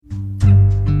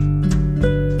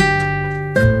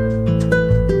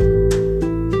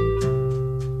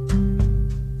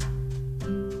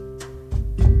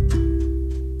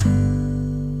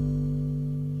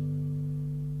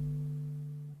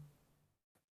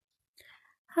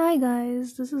Hi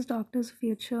guys, this is Doctor's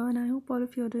Future, and I hope all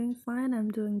of you are doing fine. I'm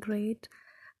doing great,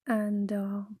 and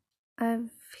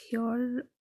I've here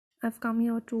I've come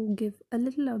here to give a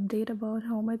little update about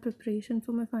how my preparation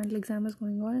for my final exam is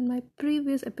going on. In my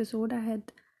previous episode, I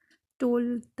had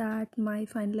told that my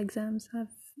final exams have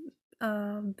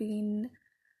been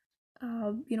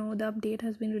the update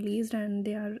has been released and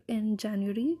they are in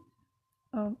January.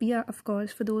 Yeah, of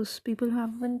course, for those people who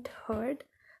haven't heard,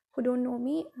 who don't know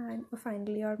me, I'm a final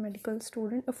year medical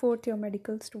student, a fourth year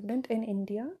medical student in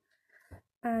India,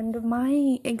 and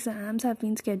my exams have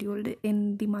been scheduled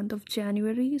in the month of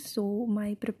January, so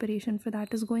my preparation for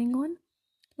that is going on.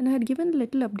 And I had given a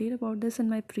little update about this in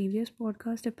my previous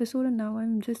podcast episode, and now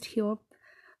I'm just here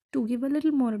to give a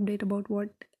little more update about what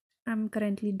I'm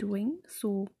currently doing.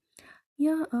 So,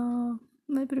 yeah,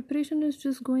 my preparation is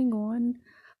just going on.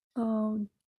 Uh,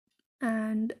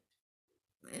 and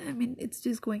I mean, it's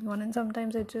just going on, and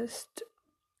sometimes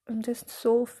I'm just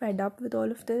so fed up with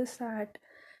all of this that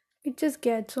it just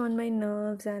gets on my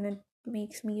nerves and it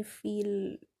makes me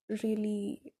feel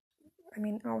really,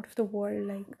 out of the world.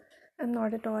 Like, I'm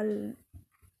not at all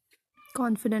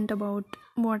confident about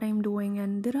what I'm doing,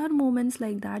 and there are moments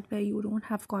like that where you don't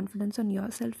have confidence on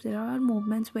yourself. There are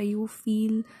moments where you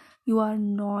feel you are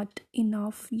not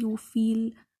enough, you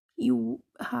feel you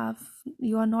have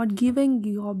you are not giving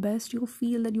your best, you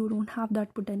feel that you don't have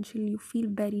that potential, you feel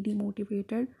very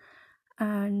demotivated,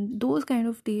 and those kind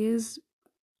of days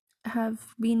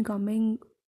have been coming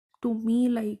to me,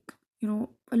 like,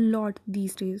 a lot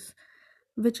these days,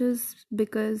 which is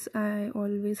because I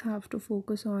always have to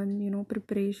focus on,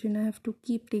 preparation. I have to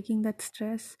keep taking that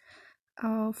stress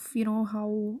of,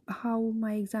 how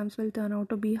my exams will turn out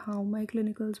to be, how my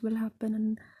clinicals will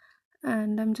happen,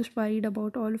 and I'm just worried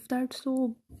about all of that.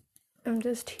 So I'm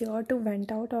just here to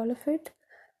vent out all of it.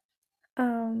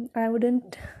 I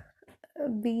wouldn't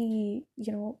be,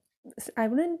 I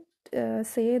wouldn't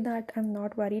say that I'm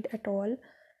not worried at all,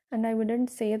 and I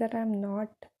wouldn't say that I'm not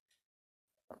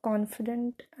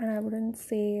confident, and I wouldn't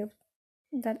say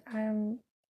that I am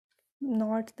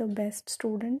not the best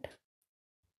student.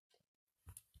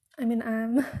 I mean,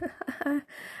 I'm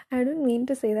I don't mean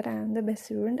to say that I am the best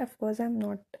student. Of course, I'm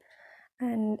not.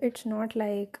 And it's not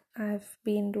like I've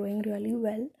been doing really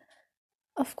well.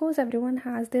 Of course, everyone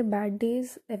has their bad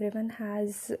days. Everyone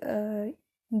has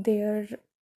their,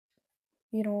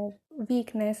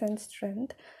 weakness and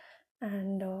strength.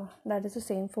 And that is the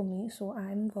same for me. So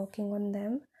I'm working on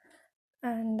them.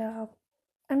 And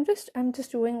I'm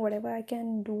just doing whatever I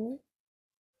can do,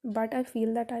 but I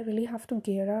feel that I really have to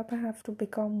gear up. I have to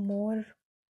become more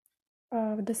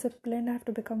disciplined. I have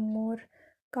to become more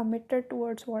committed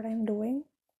towards what I'm doing,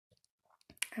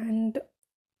 and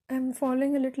I'm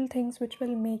following a little things which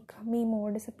will make me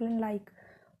more disciplined. Like,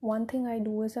 one thing I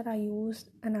do is that I use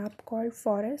an app called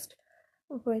Forest,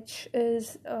 which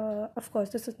is, of course,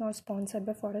 this is not sponsored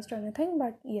by Forest or anything,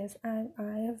 but yes, I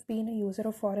have been a user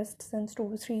of Forest since 2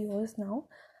 to 3 years now.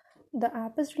 The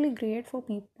app is really great for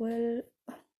people,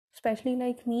 especially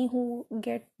like me, who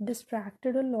get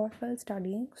distracted a lot while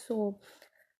studying. So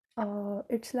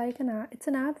it's like it's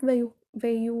an app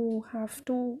where you have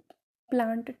to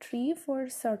plant a tree for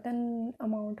a certain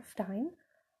amount of time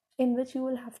in which you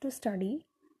will have to study,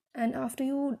 and after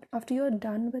you're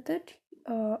done with it,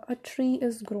 a tree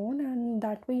is grown, and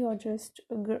that way you're just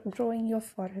growing your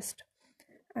forest,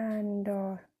 and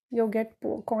you get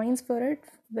coins for it,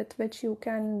 with which you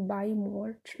can buy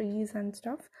more trees and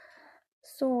stuff.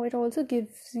 So it also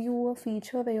gives you a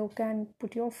feature where you can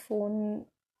put your phone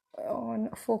on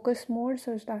focus mode,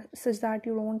 such that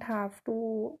you don't have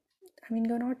to,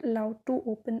 you're not allowed to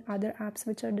open other apps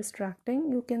which are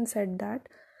distracting. You can set that.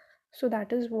 So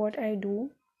that is what I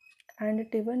do. And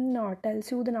it even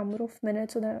tells you the number of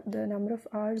minutes, or the number of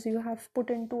hours you have put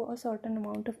into a certain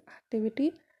amount of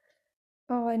activity.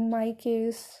 In my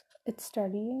case, it's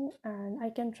studying, and I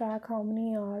can track how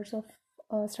many hours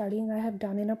of studying I have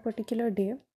done in a particular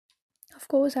day. Of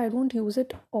course, I don't use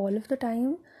it all of the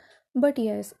time, but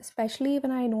yes, especially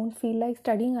when I don't feel like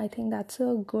studying, I think that's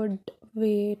a good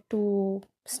way to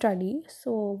study.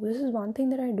 So, this is one thing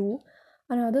that I do.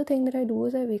 Another thing that I do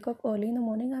is I wake up early in the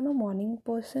morning. I'm a morning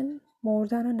person more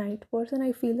than a night person.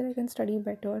 I feel that I can study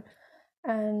better,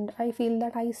 and I feel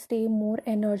that I stay more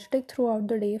energetic throughout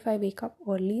the day if I wake up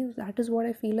early. That is what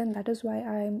I feel, and that is why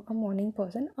I'm a morning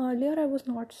person. Earlier, I was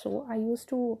not so. I used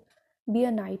to be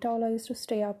a night owl. I used to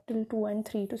stay up till 2 and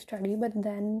 3 to study, but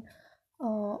then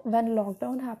when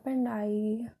lockdown happened,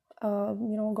 I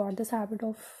got this habit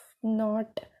of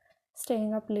not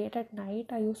staying up late at night.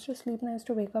 I used to sleep and I used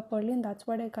to wake up early, and that's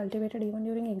what I cultivated even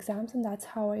during exams, and that's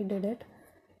how I did it.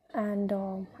 and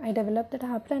I developed that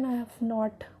habit, and I have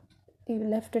not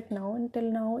left it now until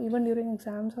now. Even during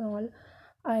exams and all,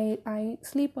 I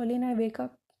sleep early and I wake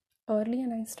up early,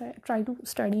 and I try to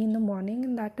study in the morning,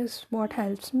 and that is what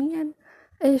helps me. And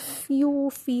if you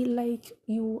feel like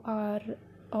you are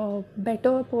a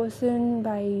better person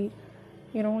by,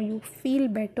 you feel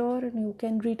better and you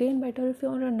can retain better if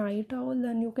you're a night owl,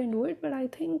 then you can do it. But I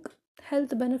think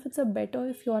health benefits are better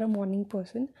if you are a morning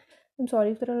person. I'm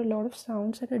sorry if there are a lot of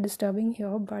sounds that are disturbing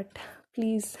here, but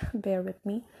please bear with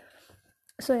me.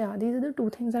 So yeah, these are the two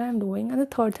things that I'm doing. And the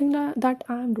third thing that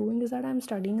I'm doing is that I'm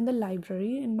studying in the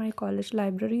library, in my college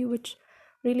library, which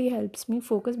really helps me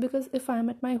focus, because if I'm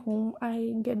at my home,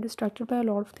 I get distracted by a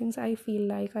lot of things. I feel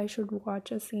like I should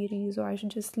watch a series, or I should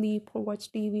just sleep or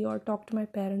watch TV or talk to my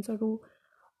parents, or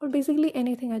basically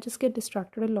anything. I just get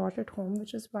distracted a lot at home,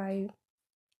 which is why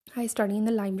I study in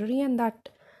the library, and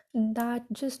that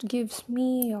just gives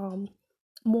me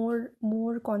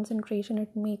more concentration.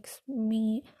 It makes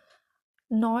me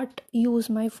not use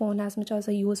my phone as much as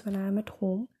I use when I am at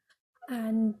home.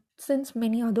 And since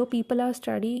many other people are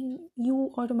studying,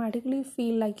 you automatically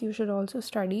feel like you should also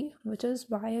study, which is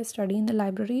why I study in the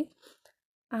library.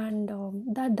 And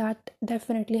that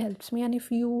definitely helps me. And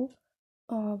if you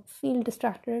feel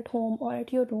distracted at home or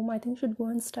at your room, I think you should go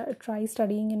and try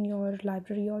studying in your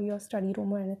library or your study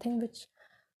room or anything,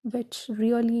 which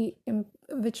really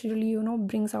which really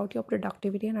brings out your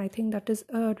productivity. And I think that is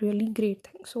a really great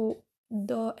thing. So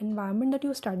the environment that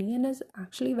you study in is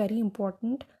actually very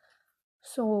important.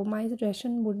 So my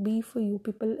suggestion would be for you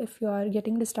people, if you are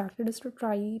getting distracted, is to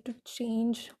try to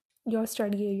change your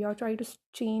study area, try to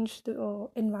change the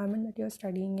environment that you're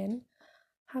studying in.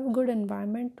 Have a good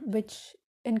environment which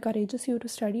encourages you to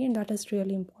study, and that is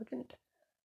really important.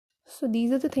 So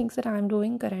these are the things that I'm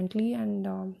doing currently,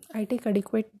 and I take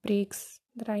adequate breaks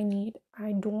that I need.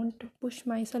 I don't push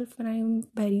myself when I'm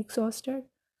very exhausted.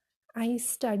 I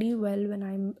study well when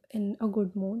I'm in a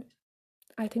good mood.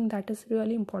 I think that is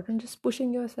really important. Just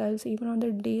pushing yourselves, even on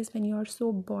the days when you are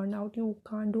so burned out, you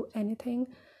can't do anything.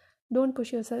 Don't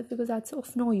push yourself, because that's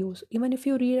of no use. Even if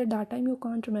you read at that time, you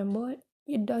can't remember.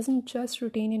 It doesn't just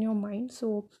retain in your mind.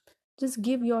 So just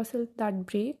give yourself that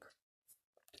break.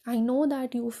 I know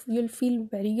that you'll feel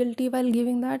very guilty while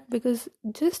giving that, because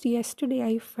just yesterday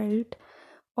I felt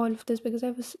all of this, because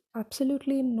I was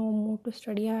absolutely in no mood to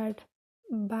study. I had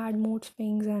bad mood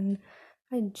swings, and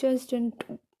I just didn't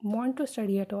want to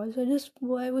study at all.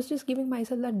 So I was just giving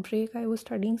myself that break. I was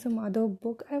studying some other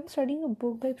book. I was studying a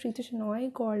book by Preeti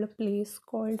Shenoy called A Place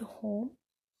Called Home,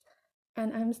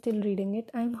 and I'm still reading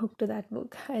it. I'm hooked to that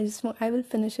book. I will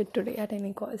finish it today at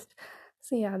any cost.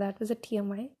 So yeah, that was a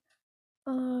TMI.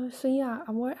 So yeah,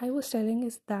 what I was telling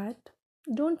is that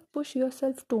don't push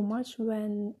yourself too much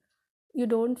when you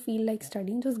don't feel like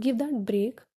studying. Just give that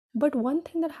break. But one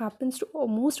thing that happens to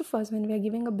most of us when we are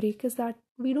giving a break is that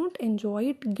we don't enjoy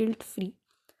it guilt free.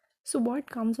 So what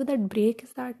comes with that break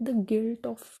is that the guilt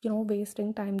of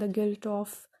wasting time, the guilt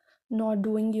of not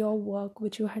doing your work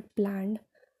which you had planned.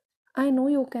 I know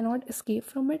you cannot escape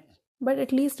from it, but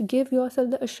at least give yourself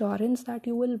the assurance that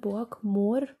you will work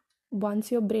more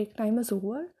once your break time is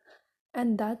over.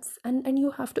 And and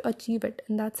you have to achieve it,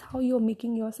 and that's how you're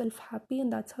making yourself happy,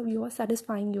 and that's how you are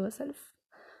satisfying yourself.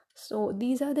 So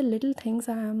these are the little things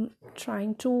I am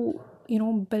trying to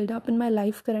build up in my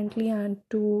life currently, and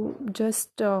to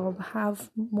just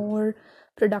have more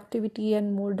productivity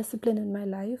and more discipline in my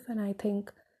life. And I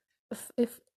think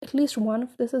if at least one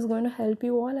of this is going to help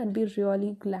you all, I'd be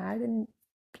really glad. And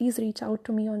please reach out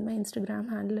to me on my Instagram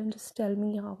handle and just tell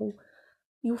me how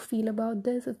you feel about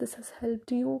this. If this has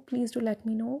helped you, please do let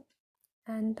me know.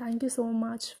 And thank you so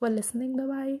much for listening. Bye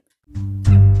bye.